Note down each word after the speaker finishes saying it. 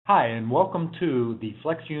Hi, and welcome to the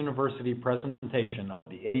Flex University presentation of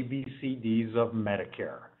the ABCDs of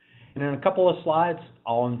Medicare. And in a couple of slides,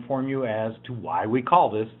 I'll inform you as to why we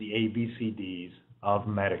call this the ABCDs of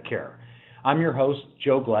Medicare. I'm your host,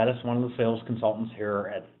 Joe Gladys, one of the sales consultants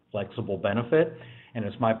here at Flexible Benefit, and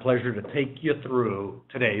it's my pleasure to take you through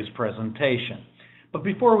today's presentation. But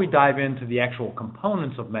before we dive into the actual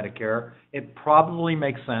components of Medicare, it probably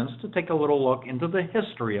makes sense to take a little look into the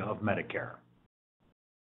history of Medicare.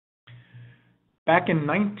 Back in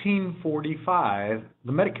 1945,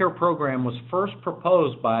 the Medicare program was first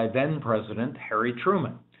proposed by then-President Harry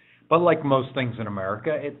Truman. But like most things in America,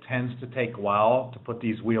 it tends to take a while to put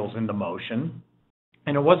these wheels into motion.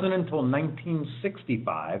 And it wasn't until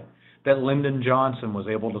 1965 that Lyndon Johnson was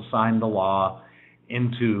able to sign the law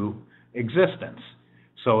into existence.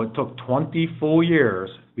 So it took 20 full years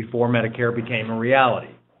before Medicare became a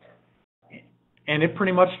reality. And it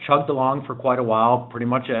pretty much chugged along for quite a while, pretty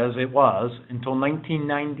much as it was, until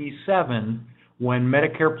 1997, when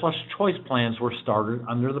Medicare Plus Choice plans were started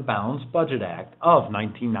under the Balanced Budget Act of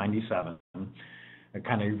 1997. A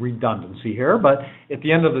kind of redundancy here, but at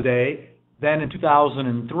the end of the day, then in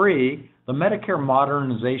 2003, the Medicare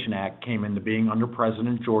Modernization Act came into being under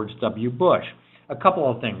President George W. Bush. A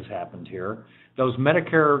couple of things happened here. Those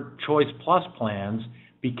Medicare Choice Plus plans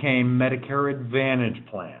became Medicare Advantage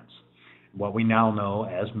plans, what we now know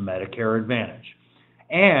as Medicare Advantage.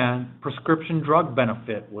 And prescription drug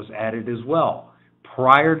benefit was added as well.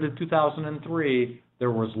 Prior to 2003,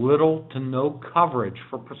 there was little to no coverage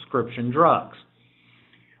for prescription drugs.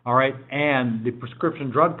 All right, and the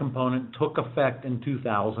prescription drug component took effect in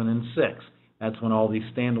 2006. That's when all these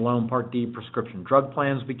standalone Part D prescription drug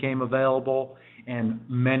plans became available, and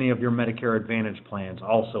many of your Medicare Advantage plans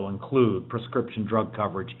also include prescription drug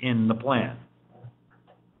coverage in the plan.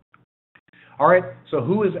 All right, so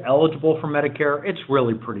who is eligible for Medicare? It's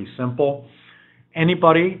really pretty simple.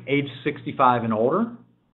 Anybody age 65 and older,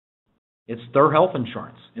 it's their health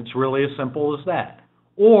insurance. It's really as simple as that.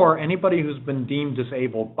 Or anybody who's been deemed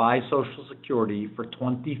disabled by Social Security for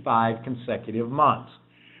 25 consecutive months.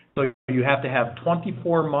 So you have to have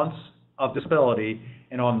 24 months of disability,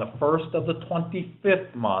 and on the first of the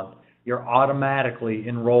 25th month, you're automatically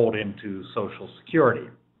enrolled into Social Security.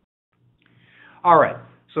 All right.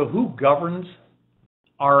 So who governs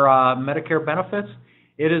our Medicare benefits?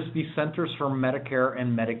 It is the Centers for Medicare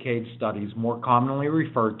and Medicaid Studies, more commonly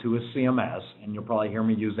referred to as CMS, and you'll probably hear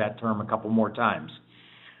me use that term a couple more times.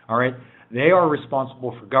 All right, they are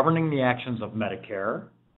responsible for governing the actions of Medicare,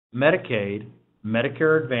 Medicaid,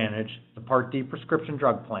 Medicare Advantage, the Part D prescription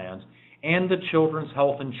drug plans, and the Children's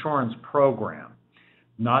Health Insurance Program.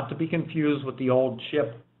 Not to be confused with the old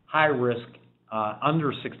CHIP high-risk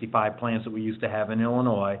under 65 plans that we used to have in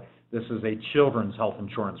Illinois. This is a children's health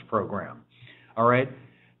insurance program. All right.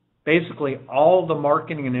 Basically, all the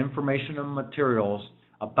marketing and information and materials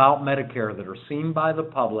about Medicare that are seen by the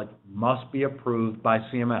public must be approved by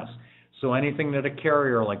CMS. So anything that a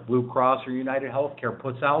carrier like Blue Cross or United Healthcare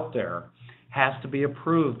puts out there has to be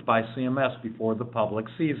approved by CMS before the public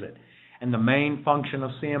sees it. And the main function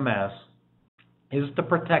of CMS is to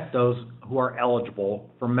protect those who are eligible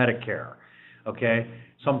for Medicare. Okay,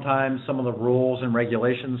 sometimes some of the rules and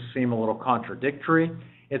regulations seem a little contradictory.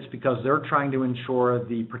 It's because they're trying to ensure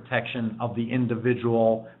the protection of the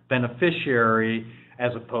individual beneficiary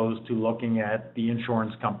as opposed to looking at the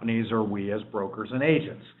insurance companies or we as brokers and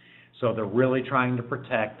agents. So they're really trying to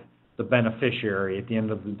protect the beneficiary at the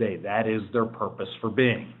end of the day. That is their purpose for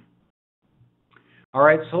being. All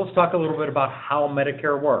right, so let's talk a little bit about how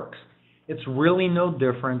Medicare works. It's really no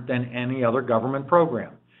different than any other government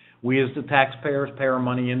program. We as the taxpayers pay our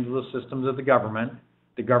money into the systems of the government.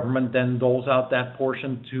 The government then doles out that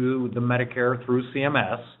portion to the Medicare through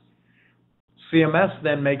CMS. CMS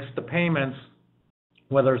then makes the payments,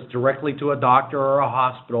 whether it's directly to a doctor or a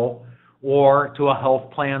hospital or to a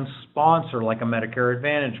health plan sponsor like a Medicare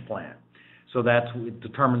Advantage plan. So it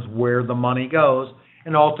determines where the money goes,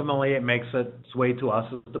 and ultimately it makes its way to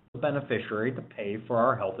us as the beneficiary to pay for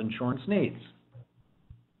our health insurance needs.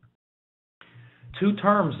 Two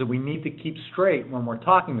terms that we need to keep straight when we're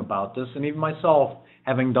talking about this, and even myself,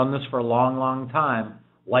 having done this for a long, long time,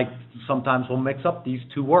 like sometimes we'll mix up these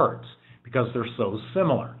two words because they're so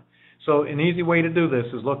similar. So an easy way to do this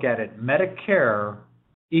is look at it. Medicare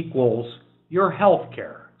equals your health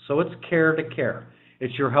care. So it's care to care.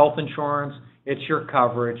 It's your health insurance, it's your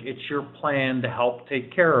coverage, it's your plan to help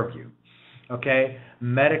take care of you. Okay?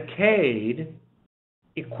 Medicaid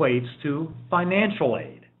equates to financial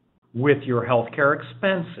aid with your health care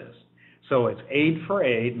expenses. So it's aid for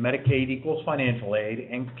aid, Medicaid equals financial aid,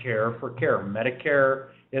 and care for care. Medicare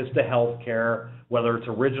is to health care, whether it's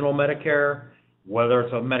original Medicare, whether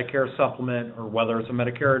it's a Medicare supplement, or whether it's a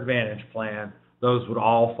Medicare Advantage plan. Those would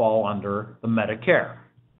all fall under the Medicare.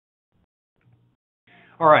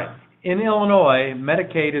 All right. In Illinois,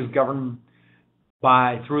 Medicaid is governed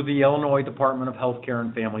through the Illinois Department of Health Care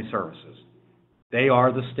and Family Services. They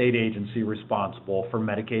are the state agency responsible for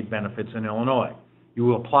Medicaid benefits in Illinois. You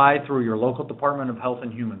will apply through your local Department of Health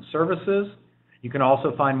and Human Services. You can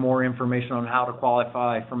also find more information on how to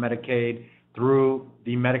qualify for Medicaid through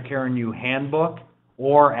the Medicare and You Handbook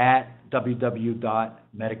or at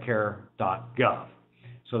www.medicare.gov.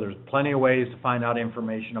 So there's plenty of ways to find out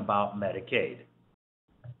information about Medicaid.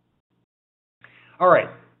 All right.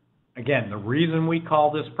 Again, the reason we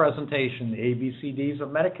call this presentation the ABCDs of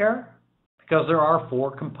Medicare, because there are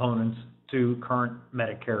 4 components to current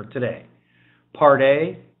Medicare today. Part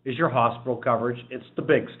A is your hospital coverage. It's the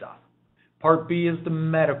big stuff. Part B is the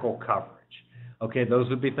medical coverage. Okay, those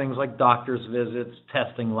would be things like doctor's visits,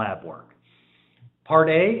 testing, lab work. Part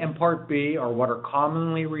A and Part B are what are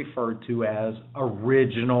commonly referred to as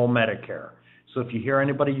original Medicare. So if you hear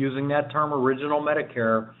anybody using that term, original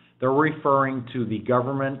Medicare, they're referring to the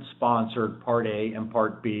government-sponsored Part A and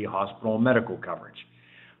Part B hospital medical coverage.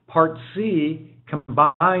 Part C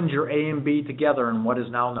combines your A and B together in what is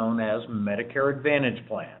now known as Medicare Advantage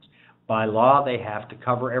plans. By law, they have to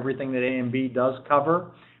cover everything that A and B does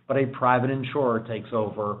cover, but a private insurer takes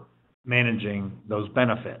over managing those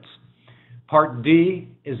benefits. Part D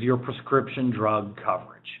is your prescription drug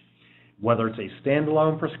coverage. Whether it's a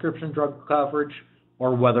standalone prescription drug coverage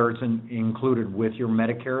or whether it's included with your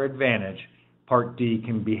Medicare Advantage, Part D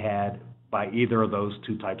can be had by either of those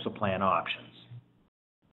 2 types of plan options.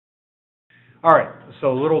 All right,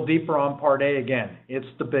 so a little deeper on Part A again. It's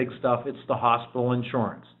the big stuff. It's the hospital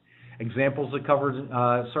insurance. Examples of covered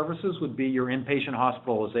services would be your inpatient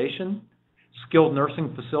hospitalization, skilled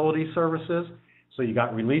nursing facility services. So you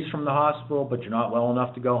got released from the hospital, but you're not well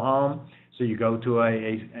enough to go home. So you go to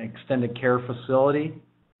an extended care facility.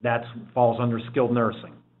 That falls under skilled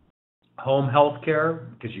nursing. Home health care,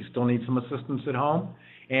 because you still need some assistance at home.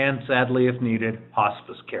 And sadly, if needed,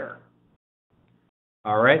 hospice care.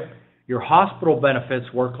 All right. Your hospital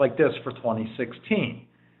benefits work like this for 2016.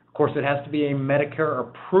 Of course, it has to be a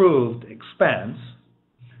Medicare-approved expense.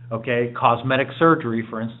 Okay, cosmetic surgery,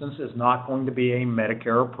 for instance, is not going to be a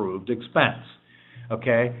Medicare-approved expense.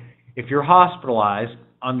 Okay, if you're hospitalized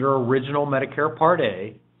under original Medicare Part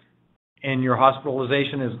A and your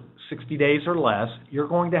hospitalization is 60 days or less, you're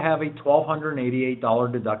going to have a $1,288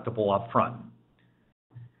 deductible up front.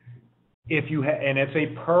 And it's a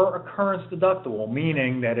per occurrence deductible,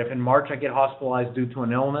 meaning that if in March I get hospitalized due to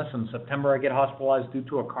an illness and September I get hospitalized due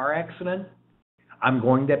to a car accident, I'm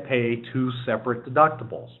going to pay 2 separate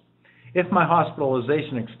deductibles. If my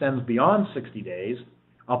hospitalization extends beyond 60 days,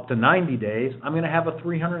 up to 90 days, I'm going to have a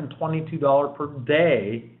 $322 per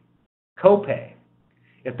day copay.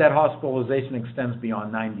 If that hospitalization extends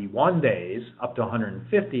beyond 91 days, up to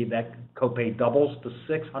 150, that copay doubles to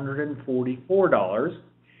 $644.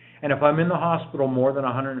 And if I'm in the hospital more than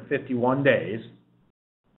 151 days,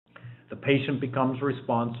 the patient becomes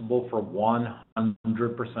responsible for 100%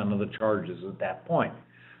 of the charges at that point.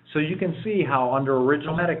 So you can see how under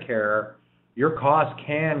original Medicare, your costs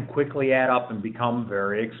can quickly add up and become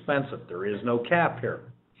very expensive. There is no cap here.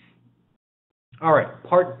 All right,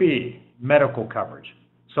 Part B, medical coverage.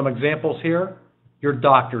 Some examples here, your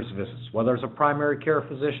doctor's visits. Whether it's a primary care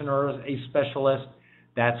physician or a specialist,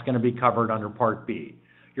 that's going to be covered under Part B.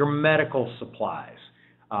 Your medical supplies.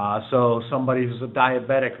 So somebody who's a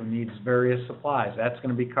diabetic who needs various supplies, that's going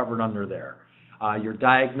to be covered under there. Your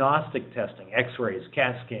diagnostic testing, x-rays,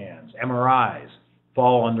 CAT scans, MRIs,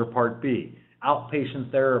 fall under Part B. Outpatient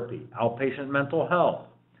therapy, outpatient mental health.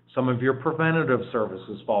 Some of your preventative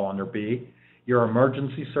services fall under B. Your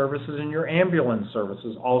emergency services and your ambulance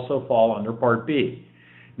services also fall under Part B.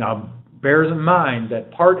 Now, bear in mind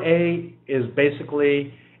that Part A is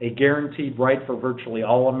basically a guaranteed right for virtually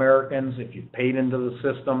all Americans. If you've paid into the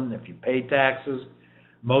system, if you pay taxes,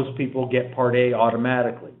 most people get Part A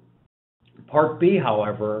automatically. Part B,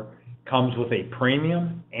 however, comes with a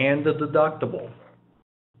premium and a deductible.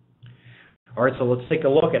 All right, so let's take a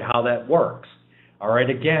look at how that works. All right,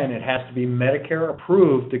 again, it has to be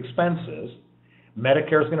Medicare-approved expenses.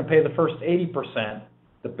 Medicare is going to pay the first 80%.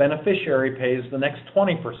 The beneficiary pays the next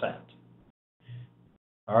 20%.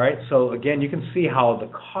 All right, so again, you can see how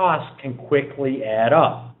the cost can quickly add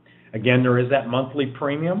up. Again, there is that monthly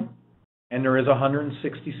premium, and there is a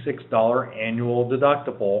 $166 annual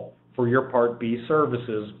deductible for your Part B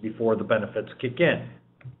services before the benefits kick in.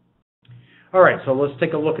 All right, so let's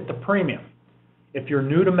take a look at the premium. If you're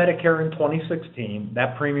new to Medicare in 2016,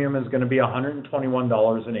 that premium is going to be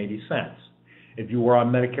 $121.80. If you were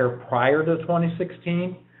on Medicare prior to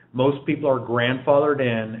 2016, most people are grandfathered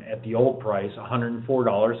in at the old price,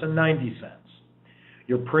 $104.90.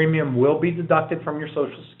 Your premium will be deducted from your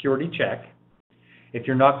Social Security check. If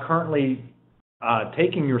you're not currently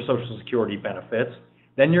taking your Social Security benefits,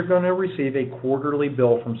 then you're going to receive a quarterly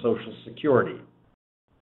bill from Social Security.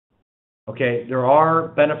 Okay, there are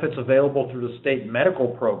benefits available through the state medical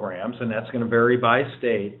programs, and that's going to vary by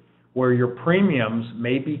state, where your premiums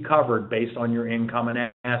may be covered based on your income and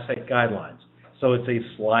asset guidelines. So it's a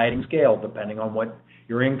sliding scale depending on what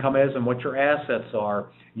your income is and what your assets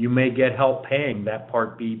are. You may get help paying that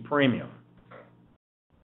Part B premium.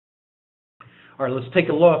 All right, let's take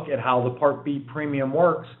a look at how the Part B premium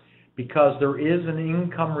works, because there is an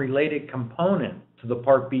income-related component to the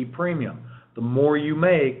Part B premium. The more you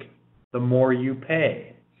make, the more you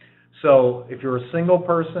pay. So if you're a single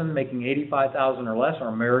person making $85,000 or less, or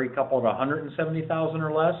a married couple at $170,000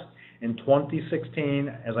 or less, in 2016,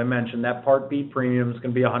 as I mentioned, that Part B premium is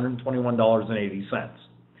going to be $121.80.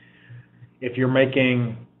 If you're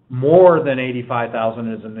making more than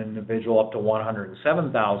 $85,000 as an individual, up to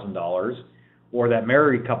 $107,000, or that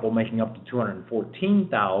married couple making up to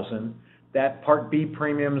 $214,000, that Part B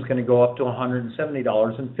premium is going to go up to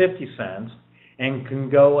 $170.50 and can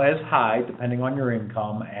go as high, depending on your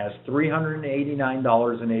income, as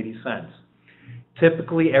 $389.80.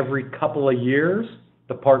 Typically, every couple of years,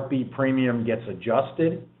 the Part B premium gets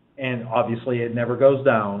adjusted, and obviously it never goes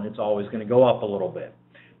down. It's always going to go up a little bit.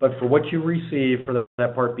 But for what you receive for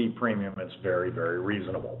that Part B premium, it's very, very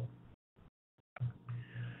reasonable.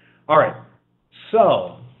 All right.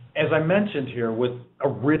 So, as I mentioned here, with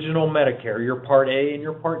original Medicare, your Part A and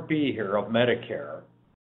your Part B here of Medicare,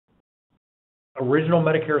 original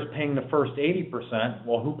Medicare is paying the first 80%.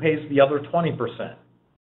 Well, who pays the other 20%?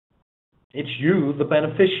 It's you, the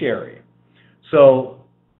beneficiary. So,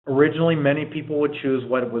 originally, many people would choose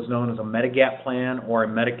what was known as a Medigap plan or a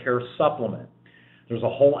Medicare supplement. There's a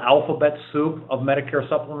whole alphabet soup of Medicare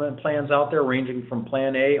supplement plans out there, ranging from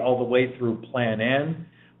Plan A all the way through Plan N.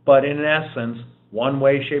 But in essence, one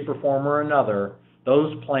way, shape, or form or another,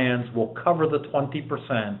 those plans will cover the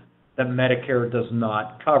 20% that Medicare does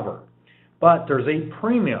not cover. But there's a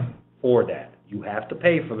premium for that. You have to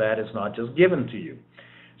pay for that. It's not just given to you.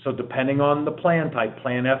 So depending on the plan type,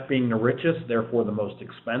 Plan F being the richest, therefore the most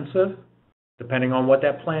expensive, depending on what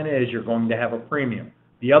that plan is, you're going to have a premium.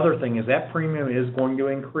 The other thing is that premium is going to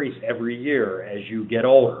increase every year as you get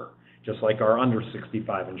older, just like our under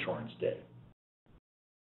 65 insurance did.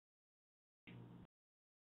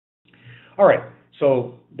 All right,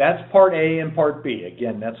 so that's Part A and Part B.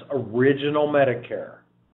 Again, that's original Medicare.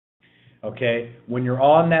 Okay, when you're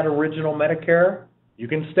on that original Medicare, you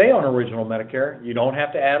can stay on original Medicare. You don't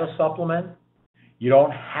have to add a supplement. You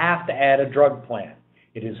don't have to add a drug plan.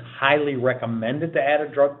 It is highly recommended to add a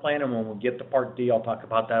drug plan, and when we get to Part D, I'll talk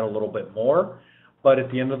about that a little bit more. But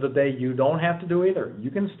at the end of the day, you don't have to do either.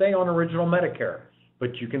 You can stay on original Medicare,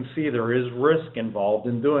 but you can see there is risk involved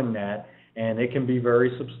in doing that, and it can be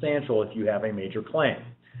very substantial if you have a major claim.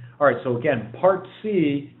 All right, so again, Part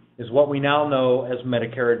C is what we now know as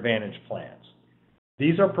Medicare Advantage plans.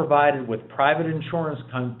 These are provided with private insurance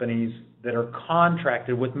companies that are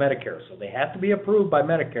contracted with Medicare. So they have to be approved by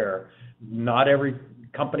Medicare. Not every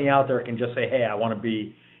company out there can just say, hey, I want to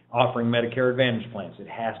be offering Medicare Advantage plans. It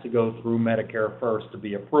has to go through Medicare first to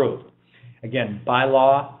be approved. Again, by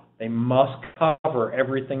law, they must cover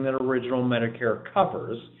everything that original Medicare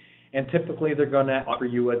covers, and typically they're going to offer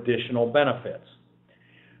you additional benefits.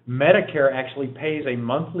 Medicare actually pays a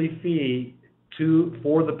monthly fee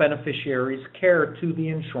for the beneficiary's care to the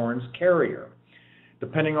insurance carrier.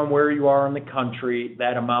 Depending on where you are in the country,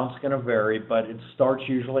 that amount's going to vary, but it starts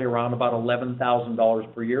usually around about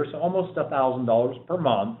 $11,000 per year, so almost $1,000 per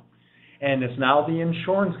month. And it's now the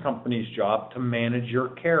insurance company's job to manage your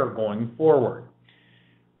care going forward.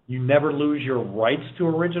 You never lose your rights to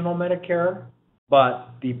original Medicare,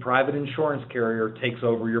 but the private insurance carrier takes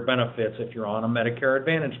over your benefits if you're on a Medicare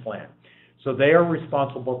Advantage plan. So they are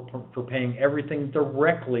responsible for paying everything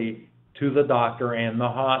directly to the doctor and the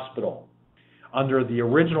hospital. Under the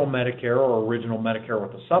original Medicare or original Medicare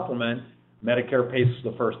with a supplement, Medicare pays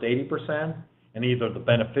the first 80%, and either the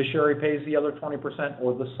beneficiary pays the other 20%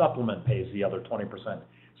 or the supplement pays the other 20%.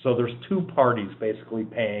 So there's two parties basically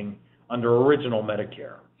paying under original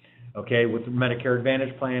Medicare. Okay, with the Medicare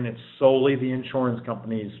Advantage plan, it's solely the insurance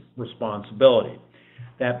company's responsibility.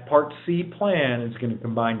 That Part C plan is going to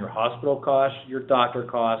combine your hospital costs, your doctor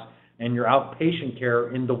costs, and your outpatient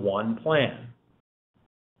care into one plan.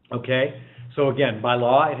 Okay, So again, by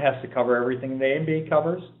law, it has to cover everything the A and B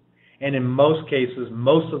covers. And in most cases,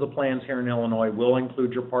 most of the plans here in Illinois will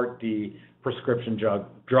include your Part D prescription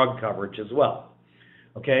drug coverage as well.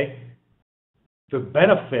 Okay? The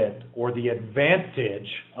benefit or the advantage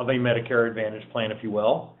of a Medicare Advantage plan, if you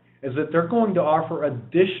will, is that they're going to offer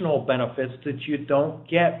additional benefits that you don't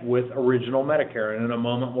get with original Medicare. And in a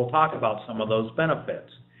moment, we'll talk about some of those benefits.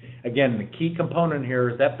 Again, the key component here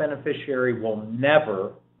is that beneficiary will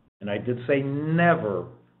never, and I did say never,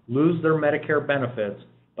 lose their Medicare benefits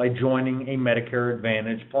by joining a Medicare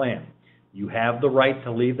Advantage plan. You have the right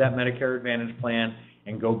to leave that Medicare Advantage plan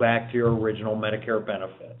and go back to your original Medicare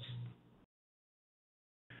benefits.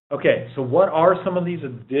 Okay, so what are some of these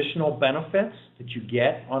additional benefits that you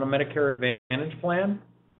get on a Medicare Advantage plan?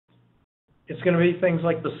 It's going to be things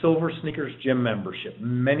like the Silver Sneakers gym membership.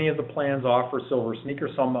 Many of the plans offer Silver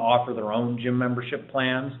Sneakers. Some offer their own gym membership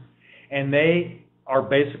plans. And they are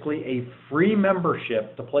basically a free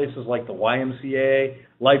membership to places like the YMCA,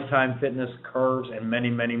 Lifetime Fitness, Curves, and many,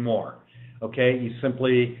 many more. Okay, you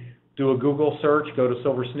simply do a Google search, go to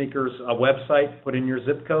Silver Sneakers website, put in your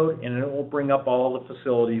zip code, and it will bring up all the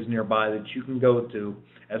facilities nearby that you can go to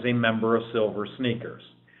as a member of Silver Sneakers.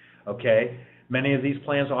 Okay, many of these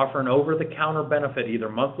plans offer an over-the-counter benefit, either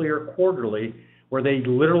monthly or quarterly, where they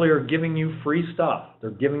literally are giving you free stuff.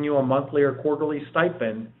 They're giving you a monthly or quarterly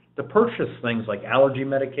stipend to purchase things like allergy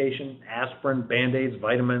medication, aspirin, Band-Aids,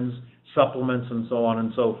 vitamins, supplements, and so on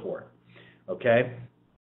and so forth. Okay?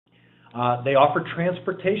 They offer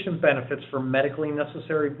transportation benefits for medically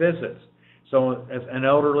necessary visits. So as an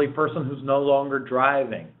elderly person who's no longer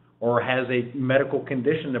driving or has a medical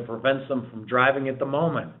condition that prevents them from driving at the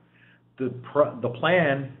moment, the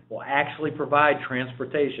plan will actually provide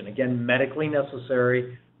transportation. Again, medically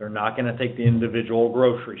necessary. They're not going to take the individual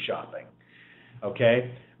grocery shopping.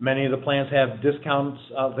 Okay? Many of the plans have discounts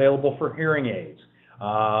available for hearing aids.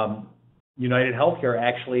 United Healthcare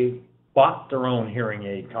actually bought their own hearing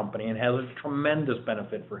aid company and has a tremendous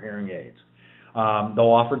benefit for hearing aids.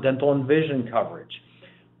 They'll offer dental and vision coverage.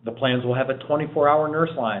 The plans will have a 24-hour nurse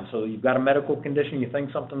line, so you've got a medical condition, you think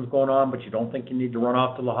something's going on, but you don't think you need to run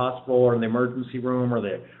off to the hospital or the emergency room or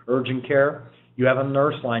the urgent care. You have a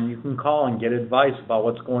nurse line you can call and get advice about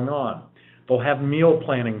what's going on. They'll have meal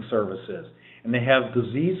planning services, and they have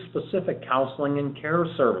disease-specific counseling and care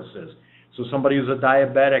services. So somebody who's a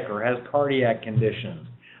diabetic or has cardiac conditions,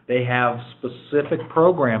 they have specific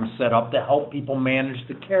programs set up to help people manage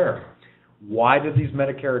the care. Why do these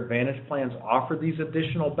Medicare Advantage plans offer these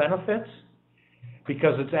additional benefits?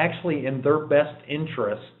 Because it's actually in their best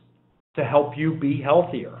interest to help you be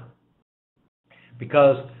healthier.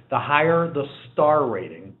 Because the higher the star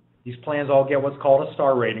rating, these plans all get what's called a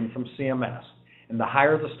star rating from CMS. And the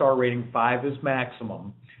higher the star rating, 5 is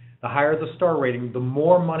maximum, the higher the star rating, the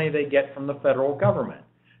more money they get from the federal government.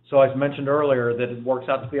 So I mentioned earlier that it works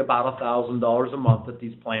out to be about $1,000 a month that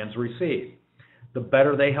these plans receive. The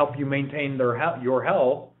better they help you maintain your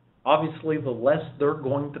health, obviously the less they're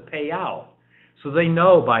going to pay out. So they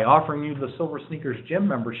know by offering you the Silver Sneakers gym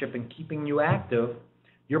membership and keeping you active,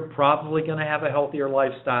 you're probably going to have a healthier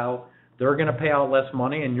lifestyle. They're going to pay out less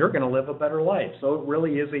money and you're going to live a better life. So it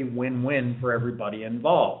really is a win-win for everybody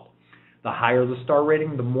involved. The higher the star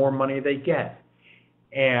rating, the more money they get.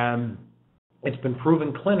 And it's been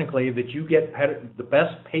proven clinically that you get the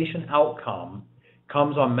best patient outcome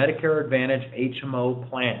comes on Medicare Advantage HMO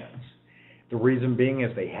plans. The reason being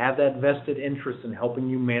is they have that vested interest in helping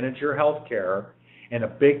you manage your health care, and a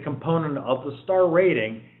big component of the star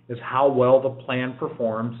rating is how well the plan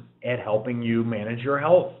performs at helping you manage your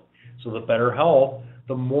health. So the better health,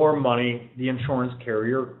 the more money the insurance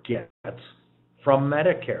carrier gets from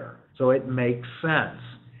Medicare. So it makes sense.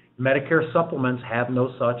 Medicare supplements have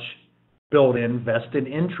no such built-in vested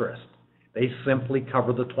interest. They simply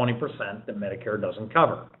cover the 20% that Medicare doesn't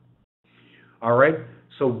cover. All right,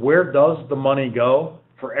 so where does the money go?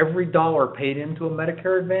 For every dollar paid into a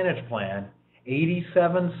Medicare Advantage plan,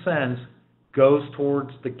 87 cents goes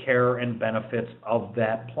towards the care and benefits of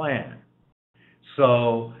that plan.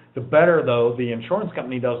 So the better, though, the insurance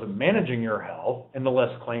company does in managing your health and the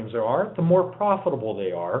less claims there are, the more profitable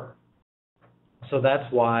they are. So that's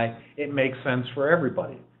why it makes sense for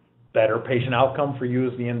everybody. Better patient outcome for you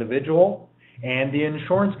as the individual, and the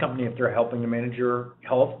insurance company, if they're helping to manage your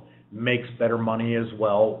health, makes better money as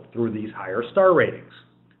well through these higher star ratings.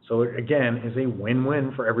 So it, again, is a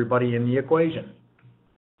win-win for everybody in the equation.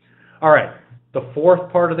 All right, the fourth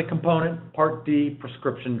part of the component, Part D,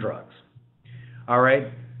 prescription drugs. All right,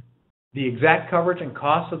 the exact coverage and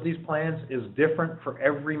cost of these plans is different for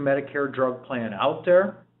every Medicare drug plan out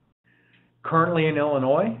there. Currently in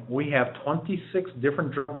Illinois, we have 26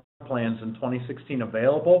 different drug plans in 2016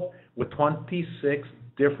 available with 26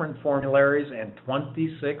 different formularies and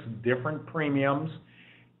 26 different premiums,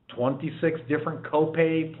 26 different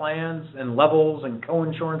copay plans and levels and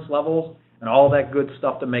coinsurance levels and all that good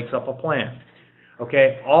stuff that makes up a plan.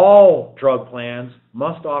 Okay, all drug plans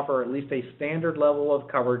must offer at least a standard level of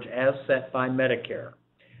coverage as set by Medicare.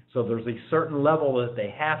 So there's a certain level that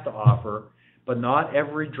they have to offer, but not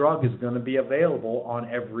every drug is going to be available on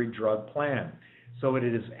every drug plan. So it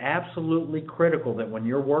is absolutely critical that when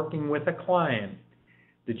you're working with a client,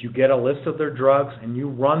 that you get a list of their drugs and you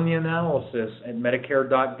run the analysis at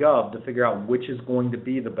Medicare.gov to figure out which is going to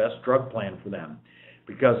be the best drug plan for them.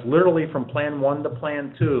 Because literally from plan 1 to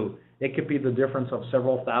plan 2, it could be the difference of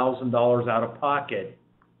several $1,000s out of pocket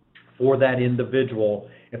for that individual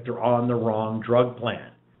if they're on the wrong drug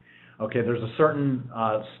plan. Okay, there's a certain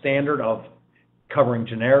standard of covering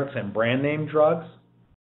generics and brand name drugs.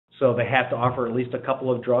 So they have to offer at least a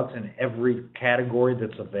couple of drugs in every category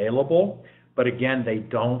that's available. But again, they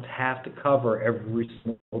don't have to cover every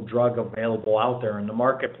single drug available out there in the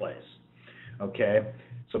marketplace. Okay,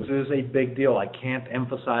 so this is a big deal. I can't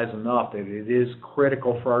emphasize enough that it is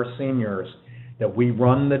critical for our seniors that we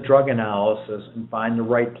run the drug analysis and find the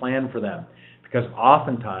right plan for them. Because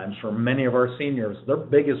oftentimes, for many of our seniors, their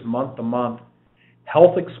biggest month-to-month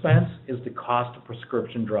health expense is the cost of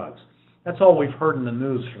prescription drugs. That's all we've heard in the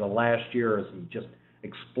news for the last year is just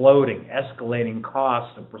exploding, escalating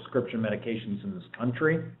costs of prescription medications in this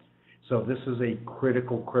country. So this is a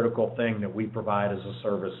critical thing that we provide as a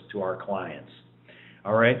service to our clients.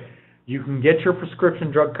 All right? You can get your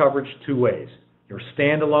prescription drug coverage two ways. Your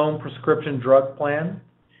standalone prescription drug plan,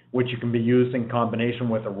 which you can be used in combination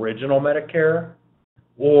with original Medicare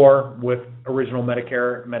or with original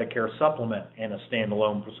Medicare, Medicare supplement and a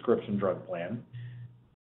standalone prescription drug plan.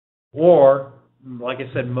 Or, like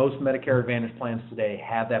I said, most Medicare Advantage plans today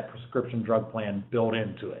have that prescription drug plan built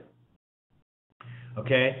into it.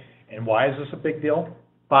 Okay? And why is this a big deal?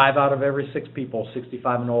 5 out of every 6 people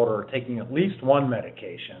 65 and older are taking at least one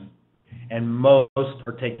medication, and most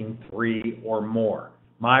are taking 3 or more.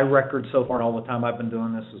 My record so far, and all the time I've been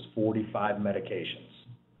doing this, is 45 medications.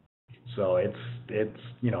 So it's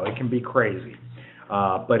you know, it can be crazy.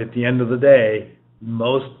 But at the end of the day,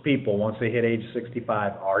 most people, once they hit age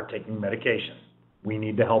 65, are taking medication. We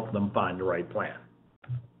need to help them find the right plan.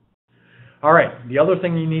 All right, the other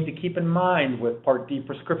thing you need to keep in mind with Part D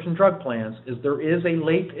prescription drug plans is there is a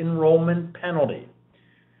late enrollment penalty.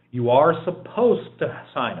 You are supposed to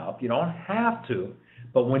sign up. You don't have to,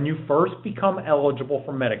 but when you first become eligible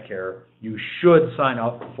for Medicare, you should sign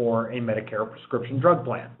up for a Medicare prescription drug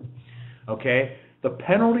plan. Okay? The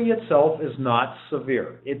penalty itself is not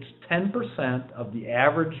severe. It's 10% of the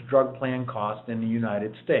average drug plan cost in the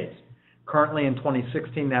United States. Currently in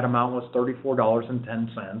 2016, that amount was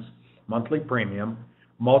 $34.10 monthly premium.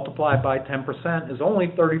 Multiplied by 10% is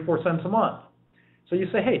only 34 cents a month. So you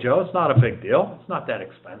say, hey, Joe, it's not a big deal. It's not that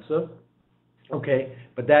expensive. Okay,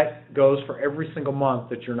 but that goes for every single month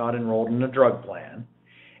that you're not enrolled in a drug plan.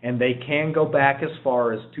 And they can go back as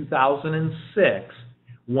far as 2006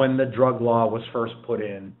 when the drug law was first put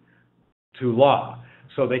in to law.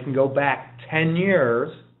 So they can go back 10 years.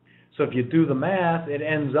 So if you do the math, it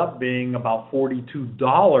ends up being about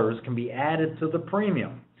 $42 can be added to the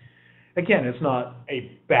premium. Again, it's not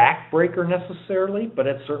a backbreaker necessarily, but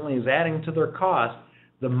it certainly is adding to their cost.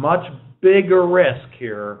 The much bigger risk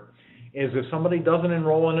here is if somebody doesn't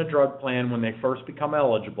enroll in a drug plan when they first become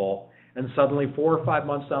eligible, and suddenly 4 or 5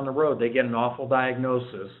 months down the road they get an awful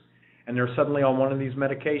diagnosis, and they're suddenly on one of these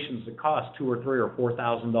medications that cost $2,000 or $3,000 or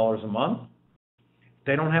 $4,000 a month. If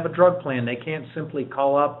they don't have a drug plan, they can't simply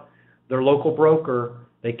call up their local broker.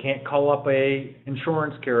 They can't call up a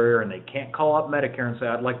insurance carrier, and they can't call up Medicare and say,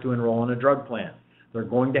 I'd like to enroll in a drug plan. They're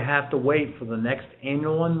going to have to wait for the next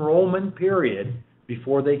annual enrollment period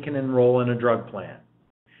before they can enroll in a drug plan.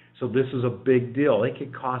 So this is a big deal. It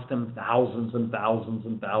could cost them thousands and thousands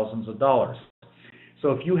and thousands of dollars.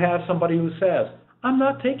 So if you have somebody who says, I'm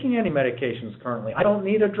not taking any medications currently, I don't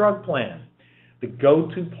need a drug plan, the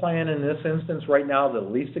go-to plan in this instance right now, the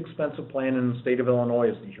least expensive plan in the state of Illinois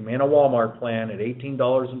is the Humana Walmart plan at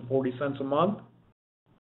 $18.40 a month.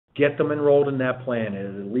 Get them enrolled in that plan. It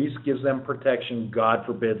at least gives them protection. God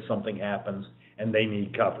forbid something happens and they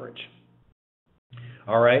need coverage.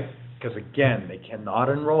 All right? Because again, they cannot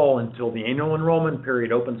enroll until the annual enrollment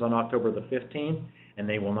period opens on October the 15th, and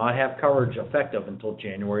they will not have coverage effective until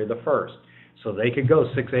January the 1st. So they could go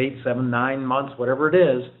 6, 8, 7, 9 months, whatever it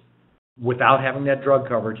is, without having that drug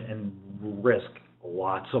coverage and risk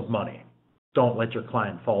lots of money. Don't let your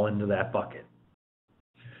client fall into that bucket.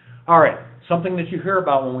 All right, something that you hear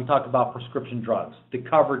about when we talk about prescription drugs, the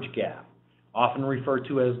coverage gap, often referred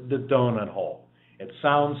to as the donut hole. It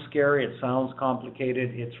sounds scary, it sounds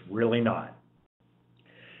complicated, it's really not.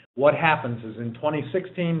 What happens is in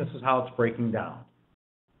 2016, this is how it's breaking down.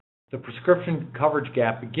 The prescription coverage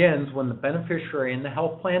gap begins when the beneficiary and the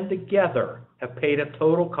health plan together have paid a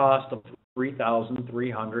total cost of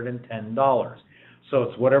 $3,310. So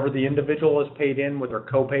it's whatever the individual has paid in with their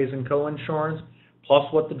copays and coinsurance, plus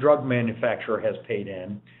what the drug manufacturer has paid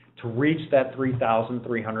in to reach that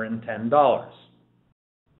 $3,310.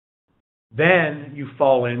 Then you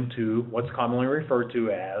fall into what's commonly referred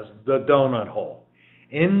to as the donut hole.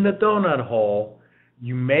 In the donut hole,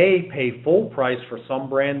 you may pay full price for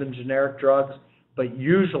some brand and generic drugs, but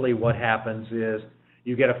usually what happens is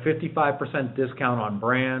you get a 55% discount on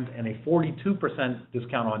brand and a 42%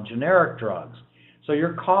 discount on generic drugs. So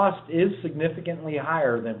your cost is significantly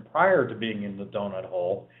higher than prior to being in the donut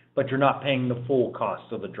hole, but you're not paying the full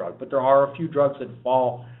cost of the drug. But there are a few drugs that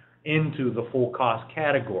fall into the full cost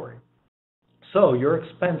category. So your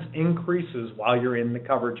expense increases while you're in the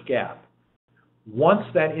coverage gap. Once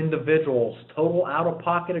that individual's total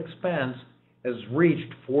out-of-pocket expense has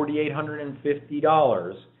reached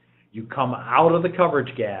 $4,850, you come out of the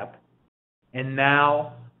coverage gap, and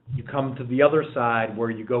now you come to the other side where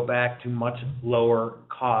you go back to much lower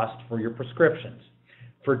cost for your prescriptions.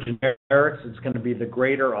 For generics, it's going to be the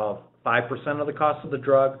greater of 5% of the cost of the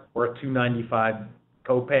drug or a $295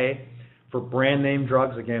 copay. For brand name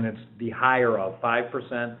drugs, again, it's the higher of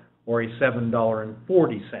 5% or a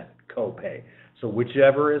 $7.40 copay. So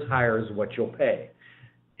whichever is higher is what you'll pay.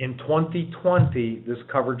 In 2020, this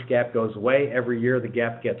coverage gap goes away. Every year the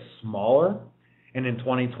gap gets smaller, and in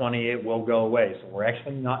 2020 it will go away. So we're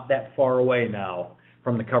actually not that far away now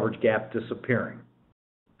from the coverage gap disappearing.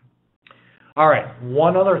 All right,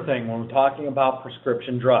 one other thing when we're talking about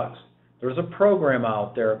prescription drugs. There's a program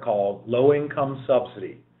out there called Low Income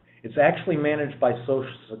Subsidy. It's actually managed by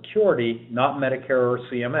Social Security, not Medicare or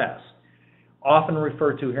CMS. Often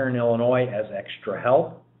referred to here in Illinois as Extra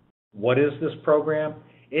Help. What is this program?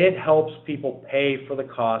 It helps people pay for the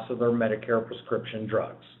cost of their Medicare prescription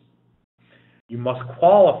drugs. You must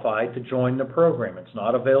qualify to join the program. It's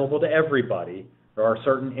not available to everybody. There are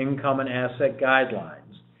certain income and asset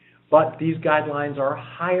guidelines. But these guidelines are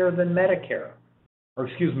higher than Medicare. Or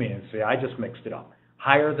excuse me, I just mixed it up.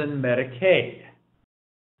 Higher than Medicaid.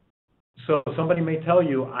 So somebody may tell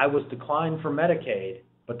you, I was declined for Medicaid,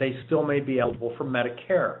 but they still may be eligible for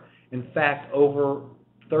Medicare. In fact, over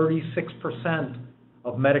 36%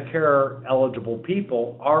 of Medicare eligible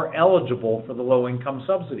people are eligible for the low income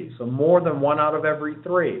subsidy. So more than 1 out of every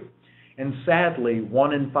 3. And sadly,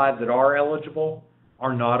 1 in 5 that are eligible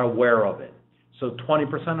are not aware of it. So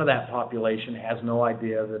 20% of that population has no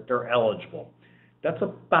idea that they're eligible. That's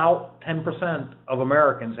about 10% of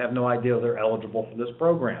Americans have no idea they're eligible for this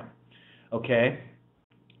program. Okay?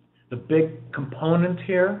 The big component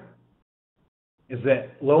here is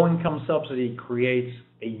that low-income subsidy creates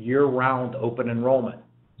a year-round open enrollment.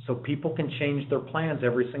 So people can change their plans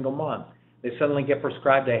every single month. They suddenly get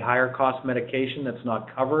prescribed a higher-cost medication that's not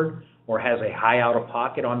covered or has a high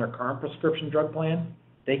out-of-pocket on their current prescription drug plan.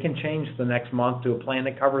 They can change the next month to a plan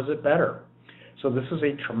that covers it better. So this is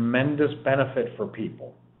a tremendous benefit for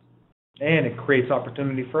people. And it creates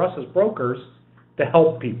opportunity for us as brokers to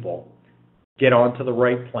help people get onto the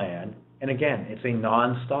right plan. And again, it's a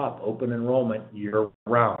non-stop open enrollment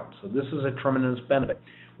year-round. So this is a tremendous benefit.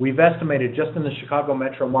 We've estimated just in the Chicago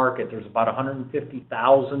metro market, there's about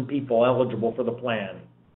 150,000 people eligible for the plan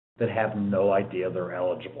that have no idea they're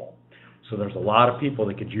eligible. So there's a lot of people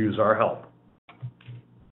that could use our help.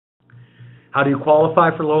 How do you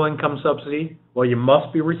qualify for low-income subsidy? Well, you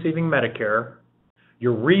must be receiving Medicare.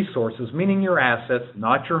 Your resources, meaning your assets,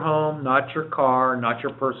 not your home, not your car, not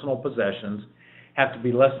your personal possessions, have to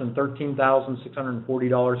be less than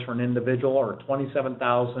 $13,640 for an individual or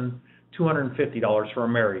 $27,250 for a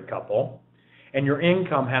married couple. And your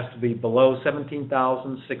income has to be below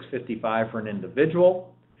 $17,655 for an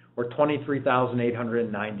individual or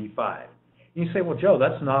 $23,895. And you say, well, Joe,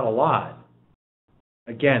 that's not a lot.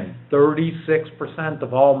 Again, 36%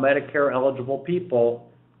 of all Medicare eligible people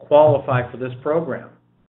qualify for this program.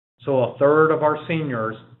 So a third of our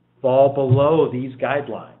seniors fall below these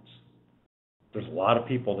guidelines. There's a lot of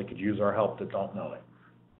people that could use our help that don't know it.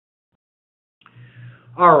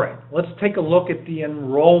 All right, let's take a look at the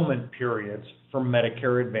enrollment periods for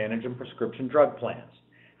Medicare Advantage and prescription drug plans.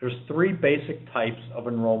 There's 3 basic types of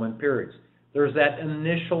enrollment periods. There's that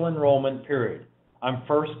initial enrollment period. I'm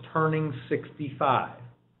first turning 65.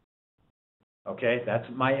 Okay, that's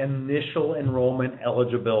my initial enrollment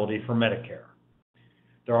eligibility for Medicare.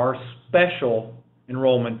 There are special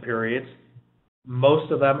enrollment periods.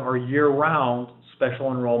 Most of them are year-round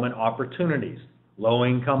special enrollment opportunities.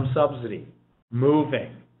 Low-income subsidy,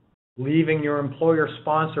 moving, leaving your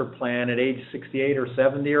employer-sponsored plan at age 68 or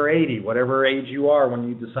 70 or 80, whatever age you are when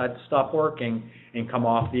you decide to stop working and come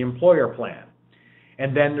off the employer plan.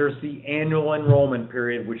 And then there's the annual enrollment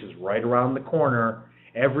period, which is right around the corner.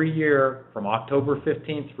 Every year from October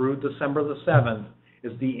 15th through December the 7th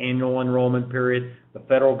is the annual enrollment period. The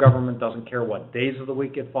federal government doesn't care what days of the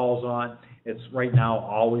week it falls on. It's right now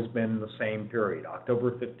always been the same period,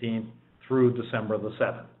 October 15th through December the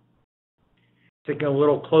 7th. Taking a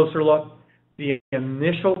little closer look, the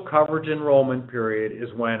initial coverage enrollment period is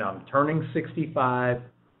when I'm turning 65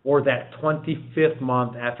 or that 25th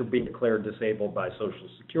month after being declared disabled by Social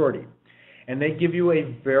Security. And they give you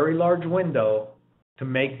a very large window to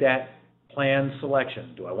make that plan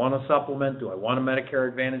selection. Do I want a supplement? Do I want a Medicare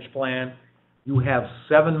Advantage plan? You have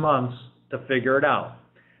 7 months to figure it out.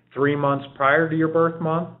 3 months prior to your birth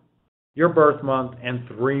month, and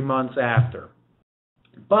 3 months after.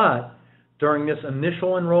 But during this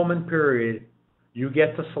initial enrollment period, you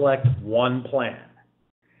get to select one plan.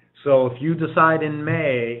 So if you decide in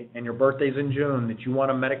May and your birthday's in June that you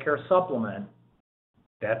want a Medicare supplement,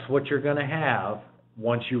 that's what you're going to have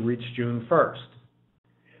once you reach June 1st.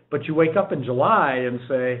 But you wake up in July and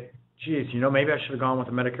say, geez, maybe I should have gone with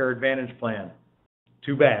a Medicare Advantage plan.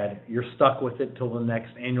 Too bad. You're stuck with it till the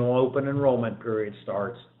next annual open enrollment period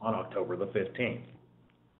starts on October the 15th.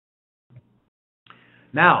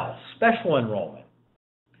 Now, special enrollment.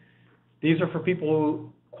 These are for people who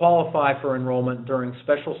qualify for enrollment during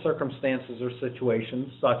special circumstances or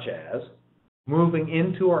situations such as moving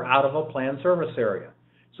into or out of a planned service area.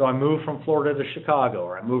 So I moved from Florida to Chicago,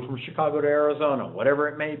 or I moved from Chicago to Arizona, whatever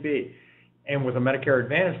it may be. And with a Medicare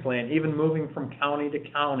Advantage plan, even moving from county to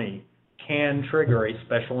county can trigger a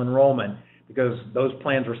special enrollment because those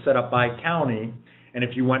plans are set up by county. And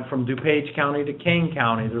if you went from DuPage County to Kane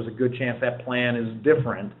County, there's a good chance that plan is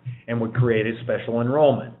different and would create a special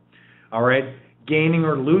enrollment. All right? Gaining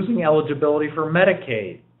or losing eligibility for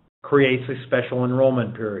Medicaid creates a special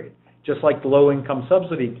enrollment period. Just like the low-income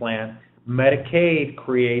subsidy plan, Medicaid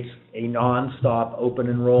creates a nonstop open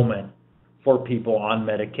enrollment for people on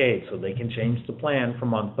Medicaid, so they can change the plan from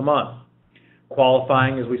month to month.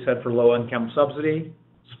 Qualifying, as we said, for low-income subsidy,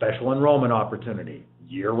 special enrollment opportunity,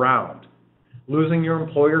 year-round. Losing your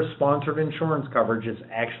employer-sponsored insurance coverage is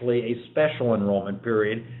actually a special enrollment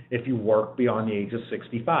period if you work beyond the age of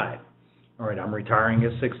 65. All right, I'm retiring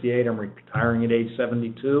at 68, I'm retiring at age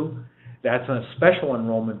 72. That's a special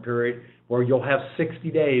enrollment period where you'll have 60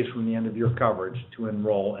 days from the end of your coverage to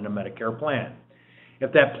enroll in a Medicare plan.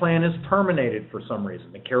 If that plan is terminated for some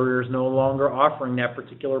reason, the carrier is no longer offering that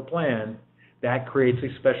particular plan, that creates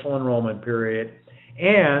a special enrollment period.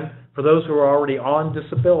 And for those who are already on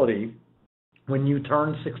disability, when you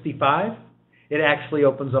turn 65, it actually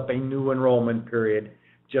opens up a new enrollment period,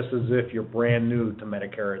 just as if you're brand new to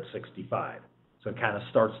Medicare at 65. So it kind of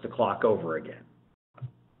starts the clock over again.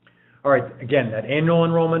 All right, again, that annual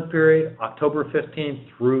enrollment period, October 15th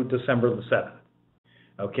through December the 7th.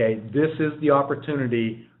 Okay, this is the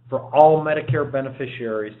opportunity for all Medicare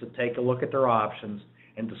beneficiaries to take a look at their options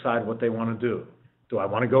and decide what they want to do. Do I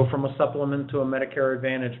want to go from a supplement to a Medicare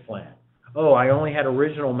Advantage plan? Oh, I only had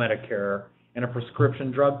original Medicare and a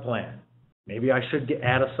prescription drug plan. Maybe I should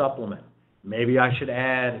add a supplement. Maybe I should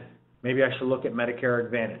look at Medicare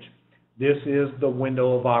Advantage. This is the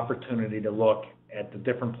window of opportunity to look at the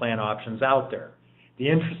different plan options out there. The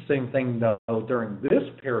interesting thing, though, during this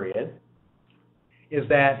period is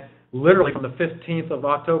that literally from the 15th of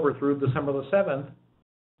October through December the 7th,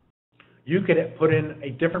 you could put in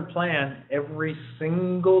a different plan every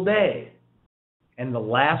single day. And the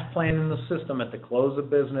last plan in the system at the close of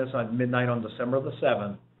business on midnight on December the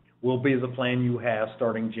 7th will be the plan you have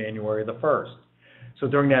starting January the 1st. So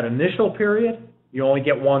during that initial period, you only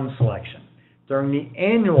get one selection. During the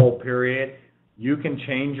annual period, you can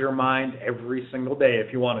change your mind every single day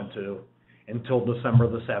if you wanted to until December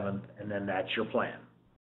the 7th, and then that's your plan.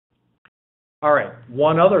 All right,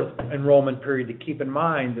 one other enrollment period to keep in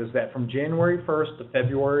mind is that from January 1st to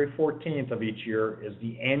February 14th of each year is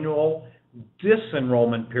the annual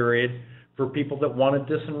disenrollment period for people that want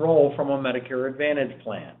to disenroll from a Medicare Advantage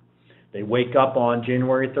plan. They wake up on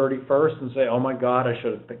January 31st and say, oh my God, I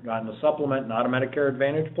should have gotten a supplement, not a Medicare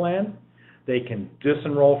Advantage plan. They can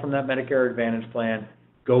disenroll from that Medicare Advantage plan,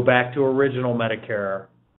 go back to original Medicare,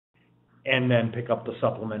 and then pick up the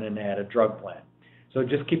supplement and add a drug plan. So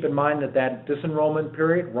just keep in mind that that disenrollment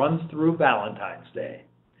period runs through Valentine's Day.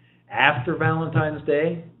 After Valentine's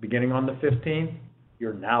Day, beginning on the 15th,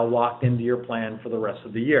 you're now locked into your plan for the rest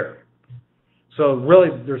of the year. So really,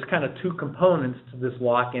 there's kind of two components to this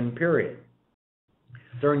lock-in period.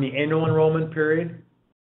 During the annual enrollment period,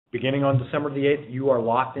 beginning on December the 8th, you are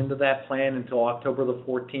locked into that plan until October the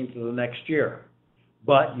 14th of the next year.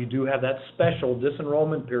 But you do have that special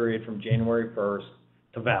disenrollment period from January 1st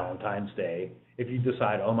to Valentine's Day if you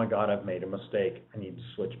decide, oh my God, I've made a mistake, I need to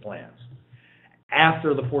switch plans.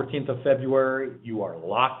 After the 14th of February, you are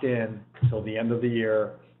locked in until the end of the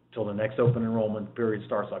year, until the next open enrollment period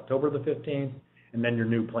starts October the 15th, and then your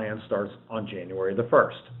new plan starts on January the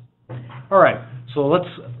 1st. All right, so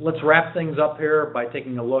let's wrap things up here by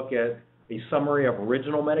taking a look at a summary of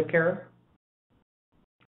original Medicare.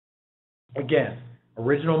 Again,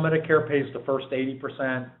 original Medicare pays the first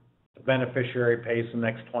 80%, the beneficiary pays the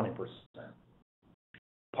next 20%.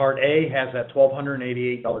 Part A has that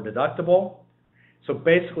 $1,288 deductible. So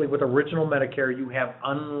basically with original Medicare, you have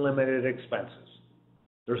unlimited expenses.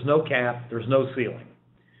 There's no cap, there's no ceiling.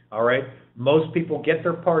 All right, most people get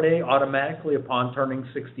their Part A automatically upon turning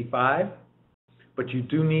 65, but you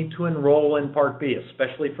do need to enroll in Part B,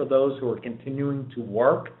 especially for those who are continuing to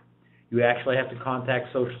work. You actually have to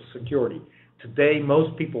contact Social Security. Today,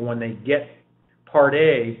 most people, when they get Part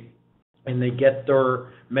A and they get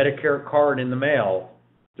their Medicare card in the mail,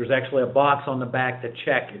 there's actually a box on the back to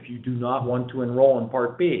check if you do not want to enroll in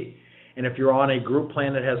Part B. And if you're on a group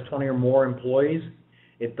plan that has 20 or more employees,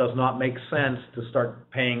 it does not make sense to start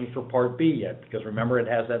paying for Part B yet, because remember, it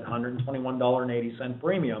has that $121.80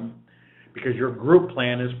 premium because your group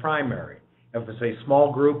plan is primary. If it's a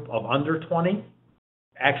small group of under 20,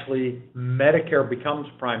 actually Medicare becomes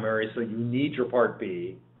primary, so you need your Part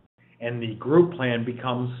B, and the group plan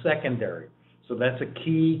becomes secondary. So that's a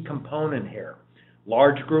key component here.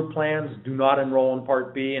 Large group plans do not enroll in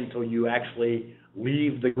Part B until you actually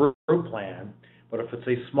leave the group plan. But if it's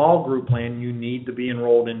a small group plan, you need to be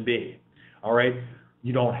enrolled in B. All right?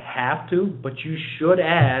 You don't have to, but you should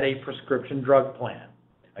add a prescription drug plan.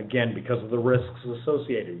 Again, because of the risks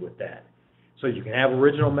associated with that. So you can have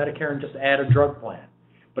original Medicare and just add a drug plan.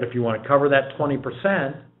 But if you want to cover that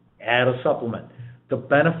 20%, add a supplement. The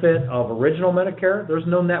benefit of original Medicare, there's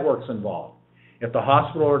no networks involved. If the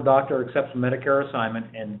hospital or doctor accepts a Medicare assignment,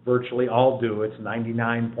 and virtually all do, it's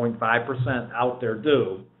 99.5% out there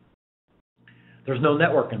do, there's no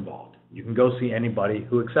network involved. You can go see anybody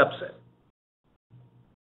who accepts it.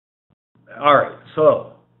 All right,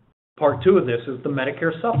 so part 2 of this is the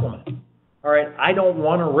Medicare supplement. All right, I don't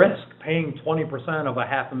want to risk paying 20% of a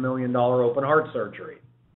 $500,000 open heart surgery.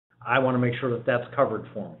 I want to make sure that that's covered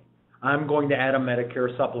for me. I'm going to add a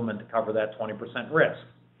Medicare supplement to cover that 20% risk.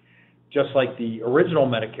 Just like the original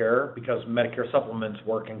Medicare, because Medicare supplements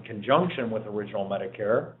work in conjunction with original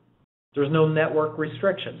Medicare, there's no network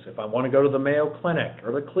restrictions. If I want to go to the Mayo Clinic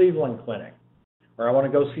or the Cleveland Clinic, or I want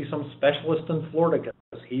to go see some specialist in Florida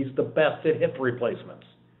because he's the best at hip replacements,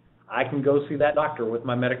 I can go see that doctor with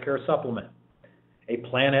my Medicare supplement. A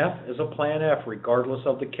Plan F is a Plan F regardless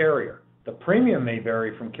of the carrier. The premium may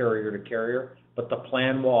vary from carrier to carrier, but the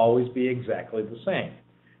plan will always be exactly the same.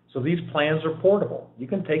 So these plans are portable. You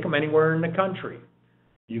can take them anywhere in the country.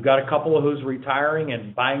 You've got a couple who's retiring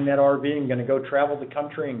and buying that RV and going to go travel the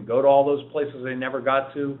country and go to all those places they never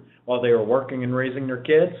got to while they were working and raising their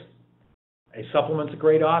kids. A supplement's a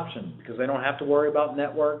great option because they don't have to worry about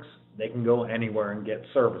networks. They can go anywhere and get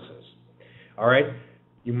services. All right?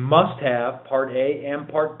 You must have Part A and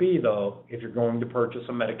Part B, though, if you're going to purchase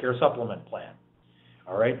a Medicare supplement plan.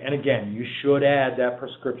 All right? And again, you should add that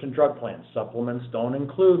prescription drug plan. Supplements don't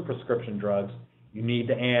include prescription drugs. You need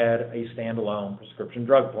to add a standalone prescription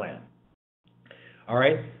drug plan. All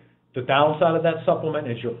right? The downside of that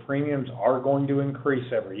supplement is your premiums are going to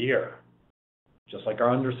increase every year. Just like our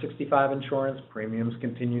under 65 insurance, premiums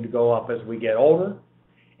continue to go up as we get older,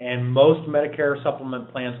 and most Medicare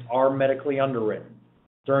supplement plans are medically underwritten.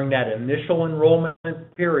 During that initial enrollment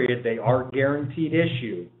period, they are guaranteed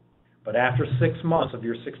issue, but after 6 months of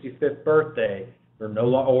your 65th birthday, they're no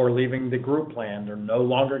longer, or leaving the group plan, they're no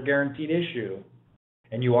longer guaranteed issue,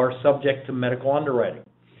 and you are subject to medical underwriting.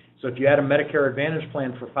 So if you had a Medicare Advantage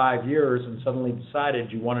plan for 5 years and suddenly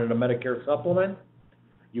decided you wanted a Medicare supplement,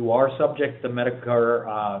 you are subject to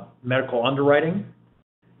medical underwriting,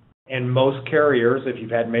 and most carriers, if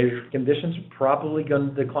you've had major conditions, are probably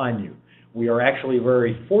going to decline you. We are actually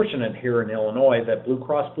very fortunate here in Illinois that Blue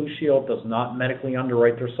Cross Blue Shield does not medically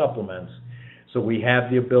underwrite their supplements, so we have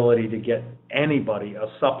the ability to get anybody a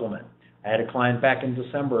supplement. I had a client back in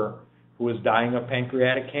December who was dying of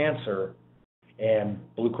pancreatic cancer, and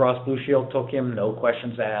Blue Cross Blue Shield took him, no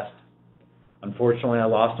questions asked. Unfortunately, I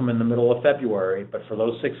lost him in the middle of February, but for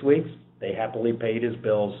those 6 weeks, they happily paid his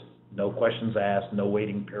bills No questions asked, no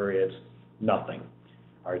waiting periods, nothing.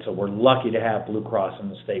 All right, so we're lucky to have Blue Cross in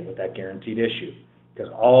the state with that guaranteed issue,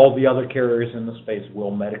 because all the other carriers in the space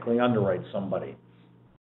will medically underwrite somebody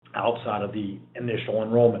outside of the initial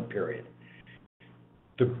enrollment period.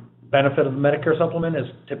 The benefit of the Medicare supplement is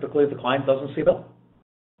typically the client doesn't see a bill.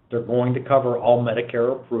 They're going to cover all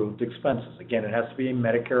Medicare-approved expenses. Again, it has to be a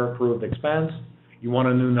Medicare-approved expense. You want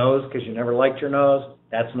a new nose because you never liked your nose,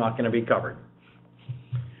 that's not going to be covered.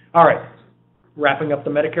 All right, wrapping up the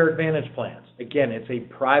Medicare Advantage plans. Again, it's a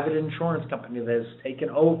private insurance company that has taken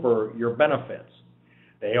over your benefits.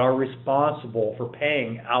 They are responsible for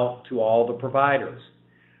paying out to all the providers.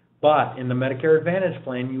 But in the Medicare Advantage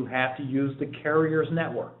plan, you have to use the carrier's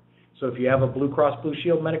network. So if you have a Blue Cross Blue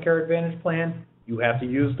Shield Medicare Advantage plan, you have to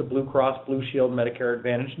use the Blue Cross Blue Shield Medicare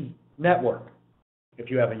Advantage network.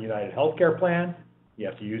 If you have a United Healthcare plan, you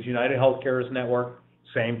have to use United Healthcare's network.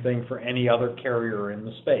 Same thing for any other carrier in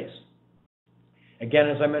the space. Again,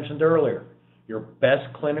 as I mentioned earlier, your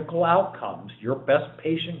best clinical outcomes, your best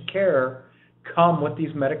patient care come with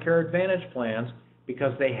these Medicare Advantage plans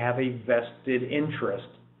because they have a vested interest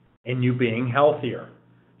in you being healthier.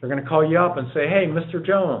 They're going to call you up and say, hey, Mr.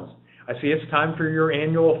 Jones, I see it's time for your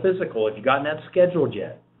annual physical. Have you gotten that scheduled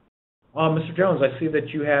yet? Mr. Jones, I see that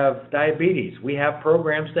you have diabetes. We have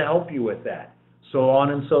programs to help you with that. So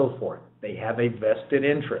on and so forth. They have a vested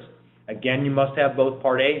interest. Again, you must have both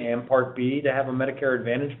Part A and Part B to have a Medicare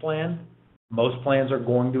Advantage plan. Most plans are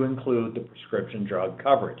going to include the prescription drug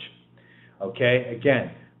coverage. Okay,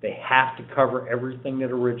 again, they have to cover everything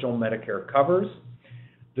that original Medicare covers.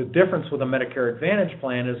 The difference with a Medicare Advantage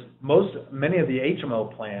plan is many of the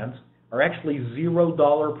HMO plans are actually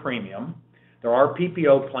 $0 premium. There are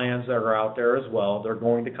PPO plans that are out there as well. They're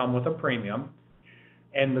going to come with a premium.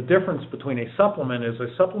 And the difference between a supplement is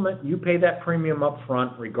a supplement, you pay that premium up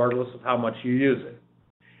front regardless of how much you use it.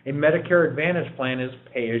 A Medicare Advantage plan is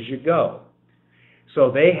pay as you go.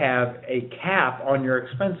 So they have a cap on your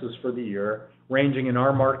expenses for the year, ranging in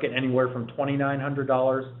our market anywhere from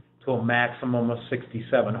 $2,900 to a maximum of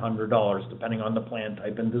 $6,700, depending on the plan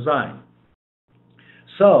type and design.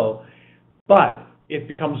 But it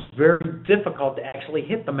becomes very difficult to actually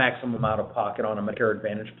hit the maximum out of pocket on a Medicare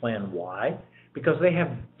Advantage plan. Why? Because they have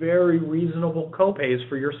very reasonable copays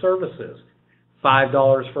for your services.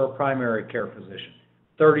 $5 for a primary care physician,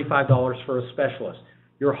 $35 for a specialist.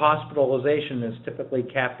 Your hospitalization is typically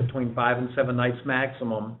capped between 5 and 7 nights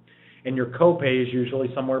maximum, and your copay is usually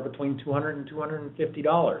somewhere between $200 and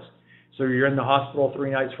 $250. So you're in the hospital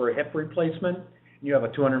 3 nights for a hip replacement, and you have a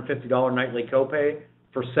 $250 nightly copay.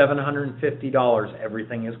 For $750,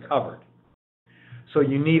 everything is covered. So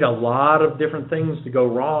you need a lot of different things to go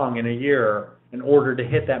wrong in a year in order to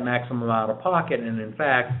hit that maximum out of pocket, and in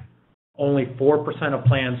fact, only 4% of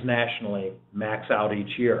plans nationally max out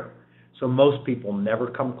each year. So most people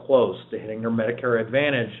never come close to hitting their Medicare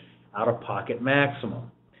Advantage out-of-pocket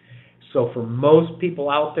maximum. So for most people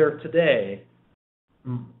out there today,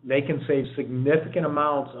 they can save significant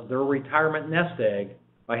amounts of their retirement nest egg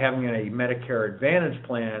by having a Medicare Advantage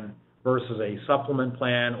plan versus a supplement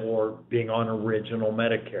plan or being on original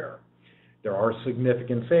Medicare. There are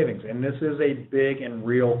significant savings, and this is a big and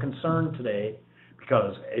real concern today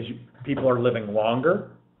because people are living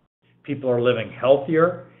longer, people are living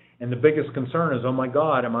healthier, and the biggest concern is, oh my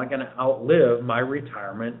God, am I going to outlive my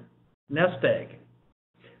retirement nest egg?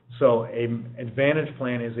 So an Advantage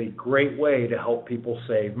plan is a great way to help people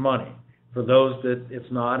save money. For those that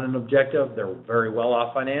it's not an objective, they're very well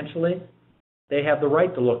off financially, they have the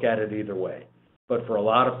right to look at it either way. But for a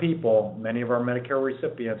lot of people, many of our Medicare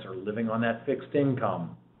recipients are living on that fixed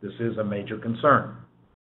income. This is a major concern.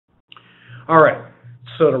 All right,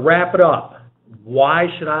 so to wrap it up, why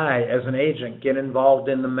should I, as an agent, get involved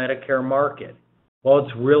in the Medicare market? Well,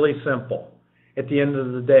 it's really simple. At the end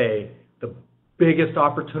of the day, the biggest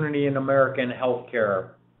opportunity in America in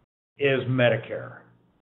healthcare is Medicare.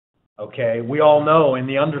 Okay, we all know in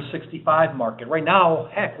the under 65 market, right now,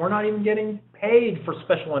 heck, we're not even getting paid for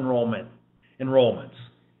special enrollments.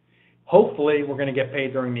 Hopefully, we're going to get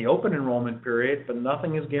paid during the open enrollment period, but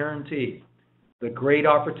nothing is guaranteed. The great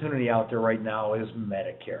opportunity out there right now is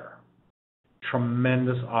Medicare.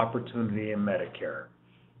 Tremendous opportunity in Medicare.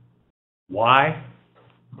 Why?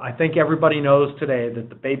 I think everybody knows today that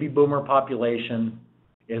the baby boomer population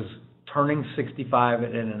is turning 65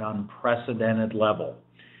 at an unprecedented level.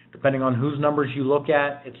 Depending on whose numbers you look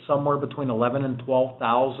at, it's somewhere between 11,000 and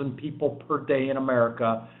 12,000 people per day in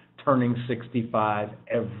America turning 65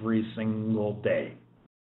 every single day.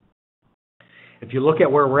 If you look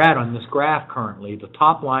at where we're at on this graph currently, the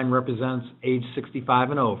top line represents age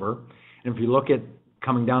 65 and over. And if you look at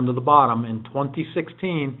coming down to the bottom, in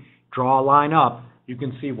 2016, draw a line up, you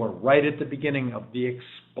can see we're right at the beginning of the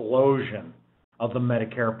explosion of the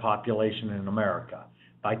Medicare population in America.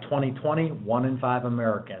 By 2020, 1 in 5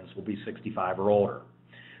 Americans will be 65 or older.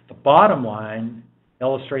 The bottom line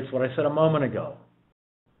illustrates what I said a moment ago.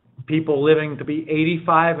 People living to be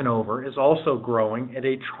 85 and over is also growing at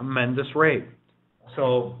a tremendous rate.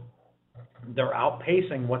 So they're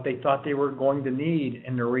outpacing what they thought they were going to need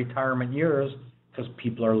in their retirement years because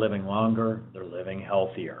people are living longer, they're living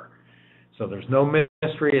healthier. So there's no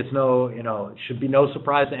mystery, it should be no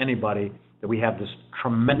surprise to anybody that we have this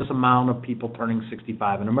tremendous amount of people turning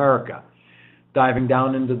 65 in America. Diving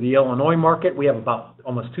down into the Illinois market, we have about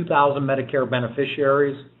almost 2,000 Medicare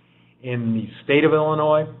beneficiaries in the state of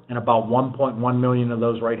Illinois, and about 1.1 million of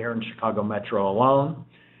those right here in Chicago Metro alone.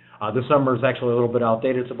 This number is actually a little bit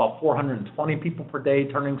outdated. It's about 420 people per day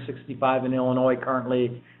turning 65 in Illinois currently,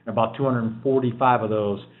 and about 245 of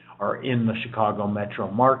those are in the Chicago Metro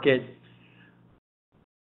market.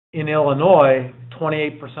 In Illinois,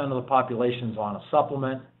 28% of the population is on a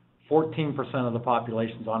supplement, 14% of the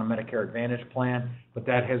population is on a Medicare Advantage plan, but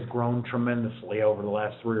that has grown tremendously over the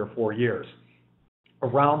last 3 or 4 years.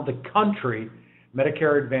 Around the country,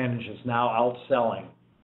 Medicare Advantage is now outselling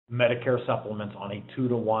Medicare supplements on a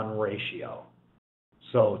 2-to-1 ratio.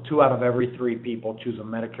 So 2 out of every 3 people choose a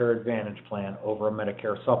Medicare Advantage plan over a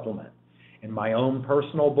Medicare supplement. In my own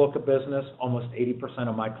personal book of business, almost 80%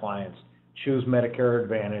 of my clients choose Medicare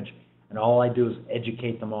Advantage, and all I do is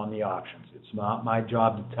educate them on the options. It's not my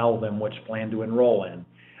job to tell them which plan to enroll in.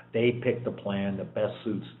 They pick the plan that best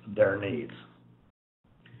suits their needs.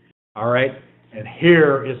 All right, and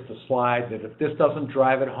here is the slide that if this doesn't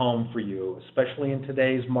drive it home for you, especially in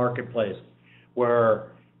today's marketplace,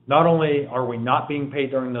 where not only are we not being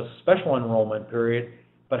paid during the special enrollment period,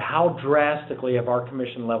 but how drastically have our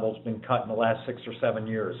commission levels been cut in the last 6 or 7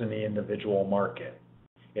 years in the individual market.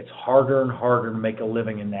 It's harder and harder to make a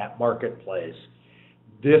living in that marketplace.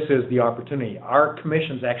 This is the opportunity. Our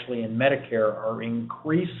commissions actually in Medicare are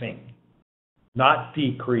increasing, not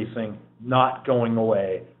decreasing, not going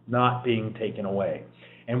away, not being taken away.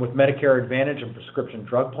 And with Medicare Advantage and prescription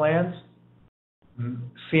drug plans,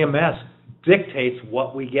 CMS dictates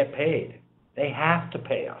what we get paid. They have to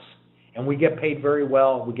pay us. And we get paid very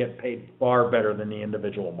well. We get paid far better than the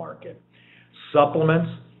individual market. Supplements,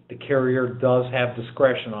 the carrier does have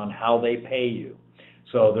discretion on how they pay you.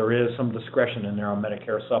 So there is some discretion in there on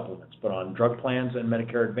Medicare supplements. But on drug plans and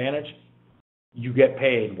Medicare Advantage, you get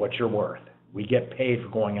paid what you're worth. We get paid for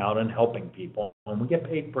going out and helping people, and we get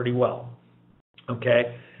paid pretty well.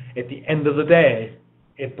 Okay? At the end of the day,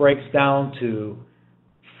 it breaks down to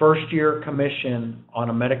first-year commission on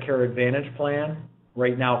a Medicare Advantage plan.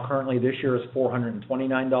 Right now, currently this year is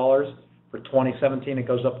 $429. For 2017, it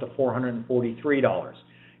goes up to $443.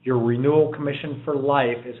 Your renewal commission for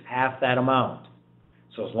life is half that amount.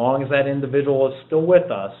 So as long as that individual is still with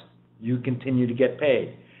us, you continue to get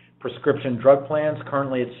paid. Prescription drug plans,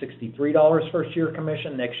 currently it's $63 first year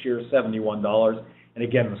commission, next year $71. And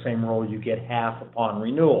again, the same rule, you get half upon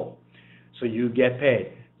renewal. So you get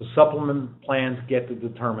paid. The supplement plans get to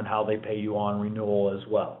determine how they pay you on renewal as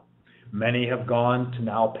well. Many have gone to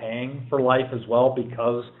now paying for life as well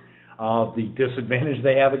because of the disadvantage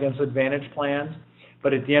they have against Advantage plans.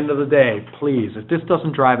 But at the end of the day, please, if this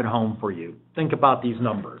doesn't drive it home for you, think about these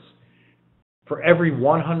numbers. For every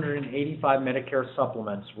 185 Medicare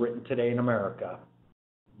supplements written today in America,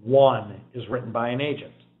 1 is written by an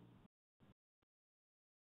agent.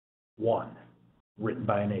 1 written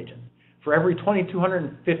by an agent. For every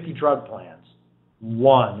 2,250 drug plans,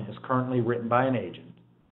 1 is currently written by an agent.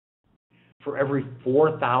 For every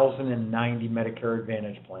 4,090 Medicare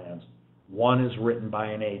Advantage plans, 1 is written by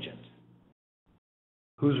an agent.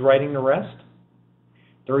 Who's writing the rest?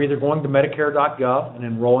 They're either going to Medicare.gov and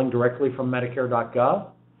enrolling directly from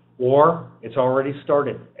Medicare.gov, or it's already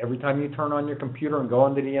started. Every time you turn on your computer and go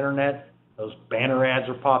onto the internet, those banner ads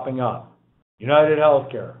are popping up. United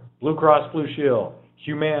Healthcare, Blue Cross Blue Shield,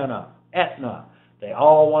 Humana, Aetna, they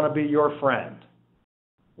all want to be your friend,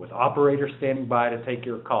 with operators standing by to take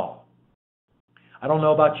your call. I don't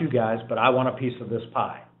know about you guys, but I want a piece of this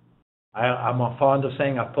pie. I'm fond of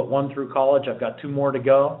saying I've put 1 through college, I've got 2 more to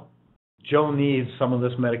go. Joe needs some of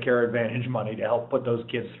this Medicare Advantage money to help put those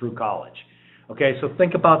kids through college. Okay, so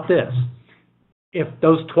think about this. If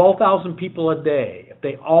those 12,000 people a day, if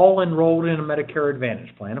they all enrolled in a Medicare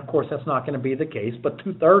Advantage plan, of course that's not going to be the case, but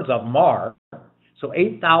 2/3 of them are. So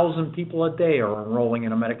 8,000 people a day are enrolling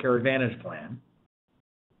in a Medicare Advantage plan.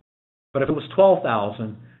 But if it was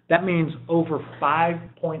 12,000, that means over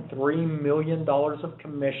 $5.3 million of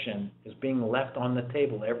commission is being left on the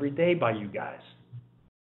table every day by you guys.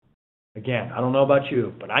 Again, I don't know about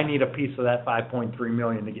you, but I need a piece of that $5.3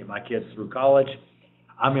 million to get my kids through college.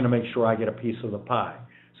 I'm going to make sure I get a piece of the pie.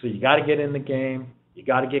 So you got to get in the game. You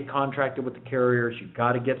got to get contracted with the carriers. You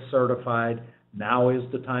got to get certified. Now is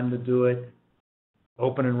the time to do it.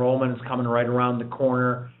 Open enrollment is coming right around the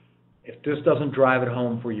corner. If this doesn't drive it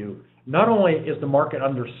home for you, not only is the market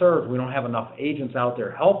underserved, we don't have enough agents out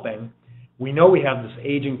there helping. We know we have this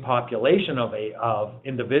aging population of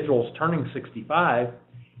individuals turning 65,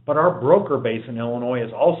 but our broker base in Illinois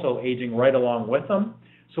is also aging right along with them.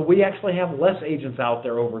 So we actually have less agents out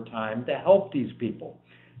there over time to help these people.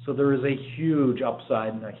 So there is a huge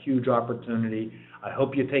upside and a huge opportunity. I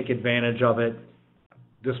hope you take advantage of it.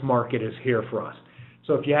 This market is here for us.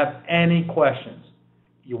 So if you have any questions,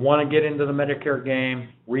 you want to get into the Medicare game,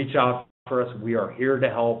 reach out for us. We are here to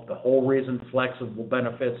help. The whole reason Flexible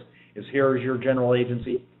Benefits is here as your general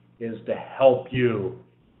agency is to help you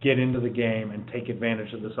get into the game and take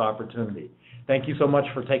advantage of this opportunity. Thank you so much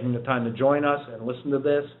for taking the time to join us and listen to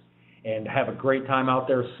this, and have a great time out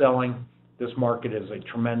there selling. This market is a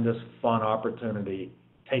tremendous, fun opportunity.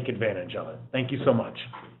 Take advantage of it. Thank you so much.